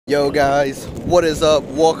Yo guys, what is up?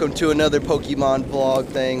 Welcome to another Pokemon vlog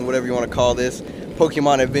thing, whatever you want to call this.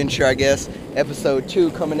 Pokemon Adventure, I guess. Episode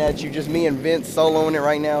 2 coming at you. Just me and Vince soloing it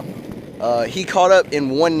right now. He caught up in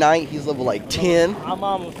one night. He's level like 10. I'm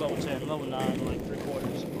almost level 10, level 9, like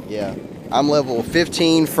 3/4. Yeah, I'm level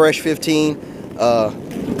 15, fresh 15.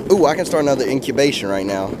 Ooh, I can start another incubation right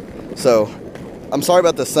now. So, I'm sorry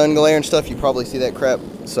about the sun glare and stuff. You probably see that crap.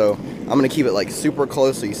 So, I'm going to keep it like super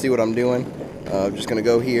close so you see what I'm doing. I'm just gonna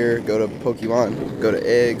go here, go to Pokemon, go to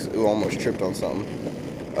eggs. Ooh, almost tripped on something.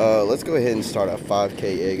 Let's go ahead and start a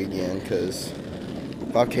 5K egg again, because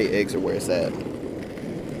 5K eggs are where it's at.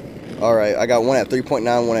 Alright, I got one at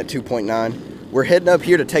 3.9, one at 2.9. We're heading up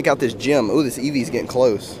here to take out this gym. Ooh, this Eevee's getting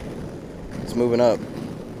close. It's moving up.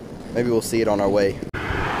 Maybe we'll see it on our way.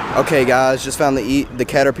 Okay, guys, just found the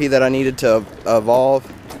Caterpie that I needed to evolve.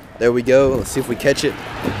 There we go. Let's see if we catch it.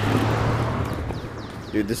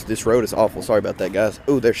 Dude, this road is awful. Sorry about that, guys.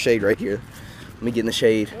 Ooh, there's shade right here. Let me get in the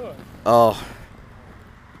shade. Oh.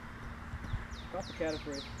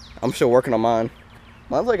 I'm still working on mine.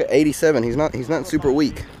 Mine's like an 87. He's not super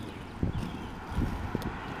weak.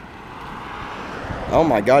 Oh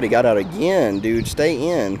my god, he got out again, dude. Stay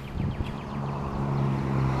in.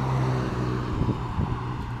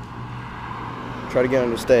 Try to get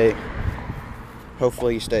him to stay.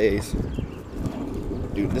 Hopefully he stays.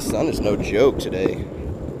 Dude, this sun is no joke today.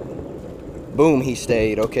 Boom, he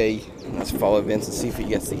stayed. Okay, let's follow Vince and see if he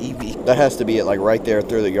gets the Eevee. That has to be it, like right there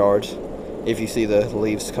through the yards. If you see the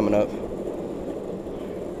leaves coming up.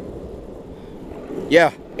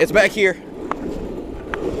 Yeah, it's back here.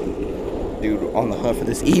 Dude, on the hunt for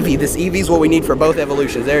this Eevee. This Eevee's what we need for both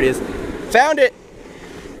evolutions. There it is. Found it!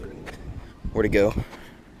 Where'd it go?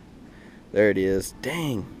 There it is.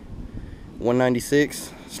 Dang.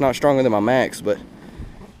 196. It's not stronger than my max, but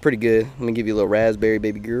pretty good. Let me give you a little raspberry,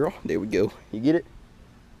 baby girl. There we go. You get it?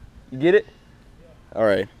 You get it? All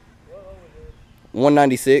right.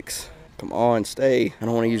 196. Come on, stay. I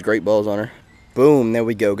don't want to use great balls on her. Boom, there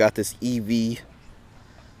we go. Got this Eevee.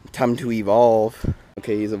 Time to evolve.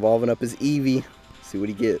 Okay, he's evolving up his Eevee. See what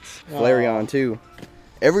he gets. Flareon too.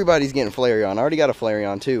 Everybody's getting Flareon. I already got a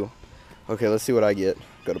Flareon too. Okay, let's see what I get.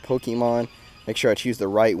 Go to Pokemon. Make sure I choose the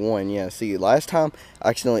right one. Yeah, see, last time I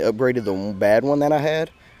accidentally upgraded the bad one that I had.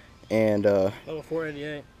 And level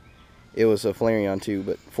 488. It was a Flareon too,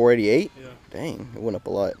 but 488? Yeah. Dang, it went up a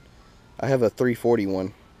lot. I have a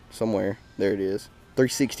 341 somewhere. There it is.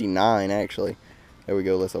 369 actually. There we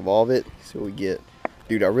go. Let's evolve it. See what we get.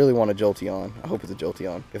 Dude, I really want a Jolteon. I hope it's a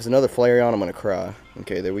Jolteon. If it's another Flareon, I'm gonna cry.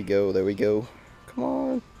 Okay, there we go. There we go. Come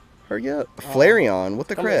on, hurry up. Flareon. What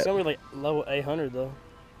the crap? It's only like level 800 though.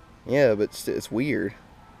 Yeah, but it's weird.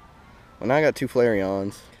 Well, now I got two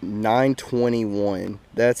Flareons. 921.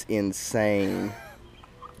 That's insane.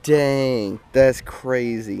 Dang, that's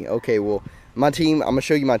crazy. Okay, well, my team, I'm going to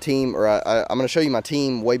show you my team, or I'm going to show you my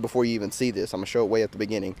team way before you even see this. I'm going to show it way at the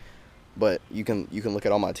beginning. But you can look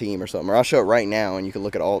at all my team or something. Or I'll show it right now, and you can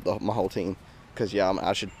look at my whole team. Because, yeah,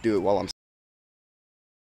 I should do it while I'm...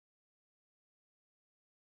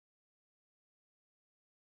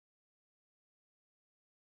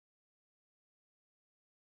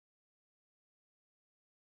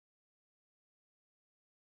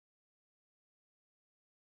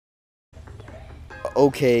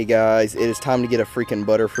 Okay, guys, it is time to get a freaking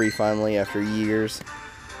Butterfree finally after years.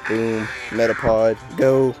 Boom, Metapod,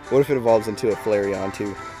 go. What if it evolves into a Flareon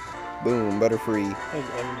too? Boom, Butterfree.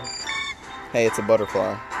 Hey, it's a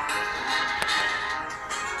butterfly.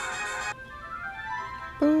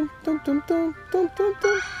 Boom, dum dum dum dum dum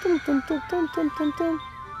dum dum dum dum dum dum dum dum.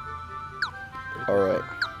 All right,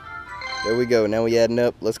 there we go. Now we adding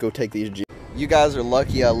up. Let's go take these. You guys are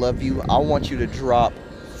lucky. I love you. I want you to drop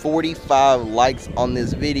 45 likes on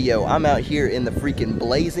this video. I'm out here in the freaking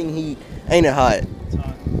blazing heat. Ain't it hot? It's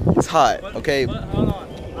hot. It's hot, okay? But hold on.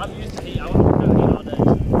 I'm used to heat. I want to heat all day.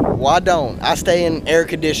 Well, I don't. I stay in air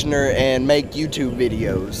conditioner and make YouTube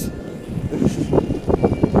videos.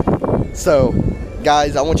 So,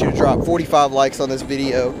 guys, I want you to drop 45 likes on this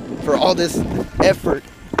video for all this effort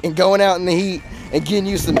and going out in the heat and getting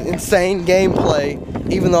you some insane gameplay,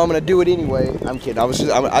 even though I'm gonna do it anyway. I'm kidding.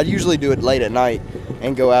 I usually do it late at night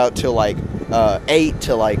and go out till like 8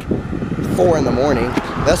 to like 4 in the morning.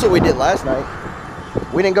 That's what we did last night.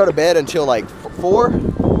 We didn't go to bed until like 4.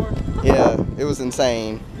 Yeah, it was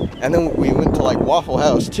insane. And then we went to like Waffle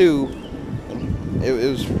House too. And it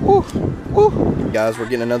was woo, woo. Guys, we're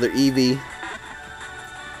getting another Eevee.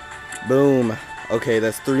 Boom. Okay,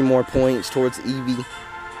 that's 3 more points towards Eevee.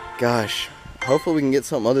 Gosh, hopefully we can get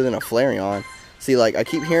something other than a Flareon. See, like, I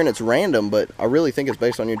keep hearing it's random, but I really think it's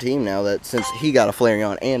based on your team now, that since he got a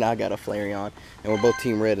Flareon and I got a Flareon, and we're both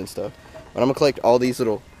Team Red and stuff. But I'm going to collect all these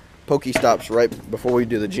little Pokestops right before we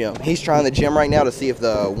do the gym. He's trying the gym right now to see if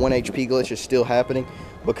the 1 HP glitch is still happening,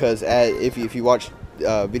 because if you watched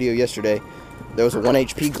video yesterday, there was a 1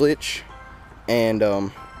 HP glitch, and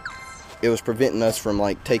it was preventing us from,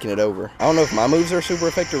 like, taking it over. I don't know if my moves are super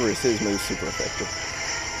effective or is his moves super effective.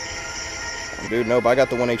 Dude, nope, I got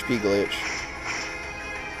the 1 HP glitch.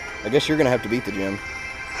 I guess you're going to have to beat the gym,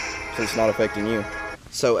 since it's not affecting you.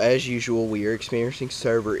 So, as usual, we are experiencing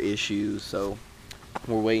server issues, so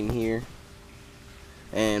we're waiting here.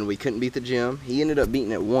 And we couldn't beat the gym. He ended up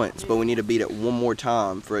beating it once, but we need to beat it one more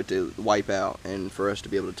time for it to wipe out and for us to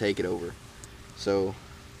be able to take it over. So,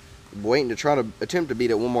 waiting to try to attempt to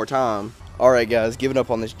beat it one more time. Alright guys, giving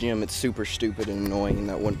up on this gym. It's super stupid and annoying, and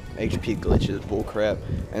that 1 HP glitch is bull crap,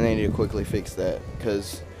 and they need to quickly fix that,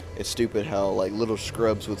 because it's stupid how, like, little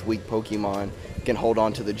scrubs with weak Pokemon can hold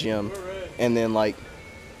on to the gym, and then, like,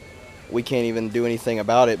 we can't even do anything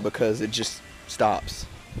about it because it just stops.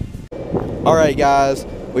 Alright guys,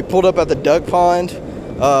 we pulled up at the duck pond,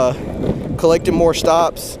 collected more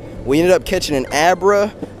stops. We ended up catching an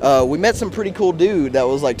Abra. We met some pretty cool dude that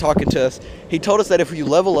was, like, talking to us. He told us that if you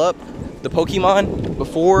level up the Pokemon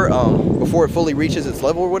before it fully reaches its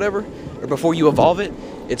level or whatever, or before you evolve it,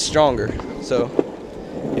 it's stronger. So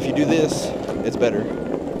if you do this, it's better.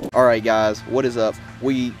 Alright guys, what is up?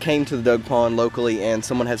 We came to the Duck Pond locally and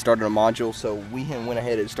someone had started a module, so we went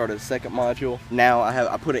ahead and started a second module. Now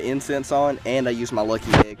I put an incense on and I used my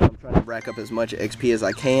lucky egg. I'm trying to rack up as much XP as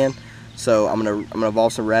I can. So I'm gonna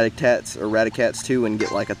evolve some Raticats too and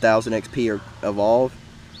get like 1,000 XP or evolve.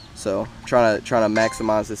 So trying to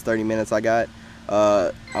maximize this 30 minutes I got.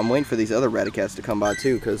 I'm waiting for these other Raticats to come by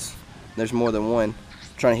too, because there's more than one.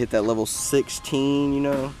 Trying to hit that level 16, you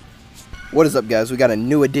know. What is up guys? We got a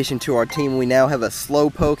new addition to our team. We now have a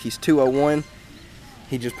Slowpoke. He's 201.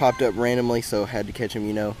 He just popped up randomly, so had to catch him,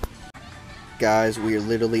 you know. Guys, we are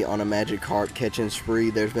literally on a Magikarp catching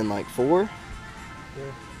spree. There's been like 4? Yeah.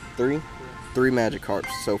 3? Yeah. 3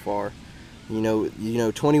 Magikarps so far. You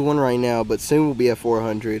know 21 right now, but soon we'll be at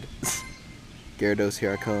 400. Gyarados,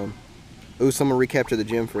 here I come. Ooh, someone recaptured the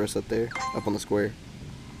gym for us up there, up on the square.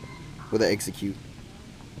 With an execute.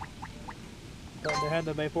 They had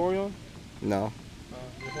the Vaporeon? No.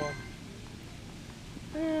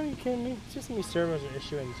 Man, you kidding me? It's just me servers are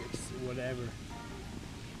issuing just whatever.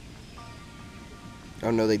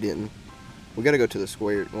 Oh no, they didn't. We gotta go to the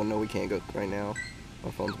square. Well, no, we can't go right now. My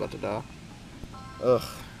phone's about to die. Ugh.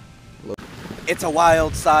 Look. It's a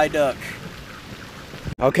wild Psyduck.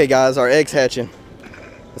 Okay, guys, our egg's hatching.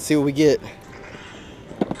 Let's see what we get.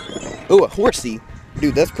 Ooh, a Horsey.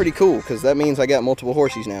 Dude, that's pretty cool, because that means I got multiple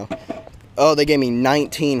Horsies now. Oh, they gave me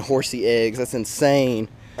 19 Horsey eggs. That's insane.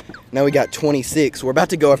 Now we got 26. We're about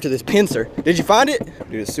to go after this Pinsir. Did you find it?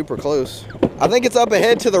 Dude, it's super close. I think it's up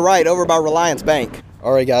ahead to the right over by Reliance Bank.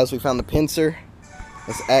 Alright guys, we found the Pinsir.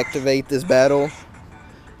 Let's activate this battle.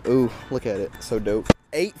 Ooh, look at it. So dope.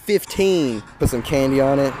 815. Put some candy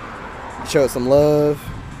on it. Show it some love.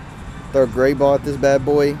 Throw a Great Ball at this bad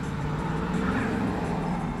boy.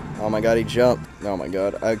 Oh my god, he jumped. Oh my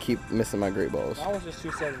god, I keep missing my Great Balls. I was just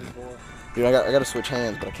 274. Dude, I got to switch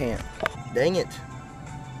hands, but I can't. Dang it.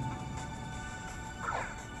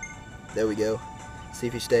 There we go. See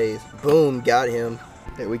if he stays. Boom, got him.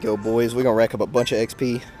 There we go, boys. We're going to rack up a bunch of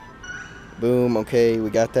XP. Boom, okay, we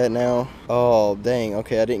got that now. Oh, dang.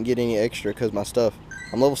 Okay, I didn't get any extra because my stuff.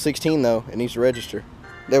 I'm level 16, though. It needs to register.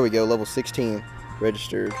 There we go, level 16.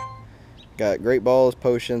 Registered. Got Great Balls,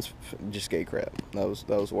 potions, just gay crap. That was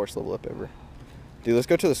the worst level up ever. Dude, let's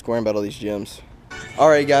go to the square and battle these gyms.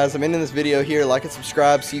 Alright guys, I'm ending this video here. Like and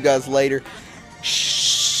subscribe. See you guys later.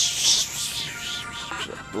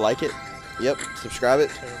 Like it? Yep. Subscribe it.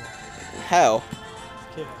 Terrible. How?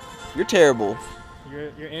 Okay. You're terrible.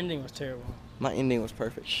 Your ending was terrible. My ending was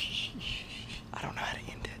perfect.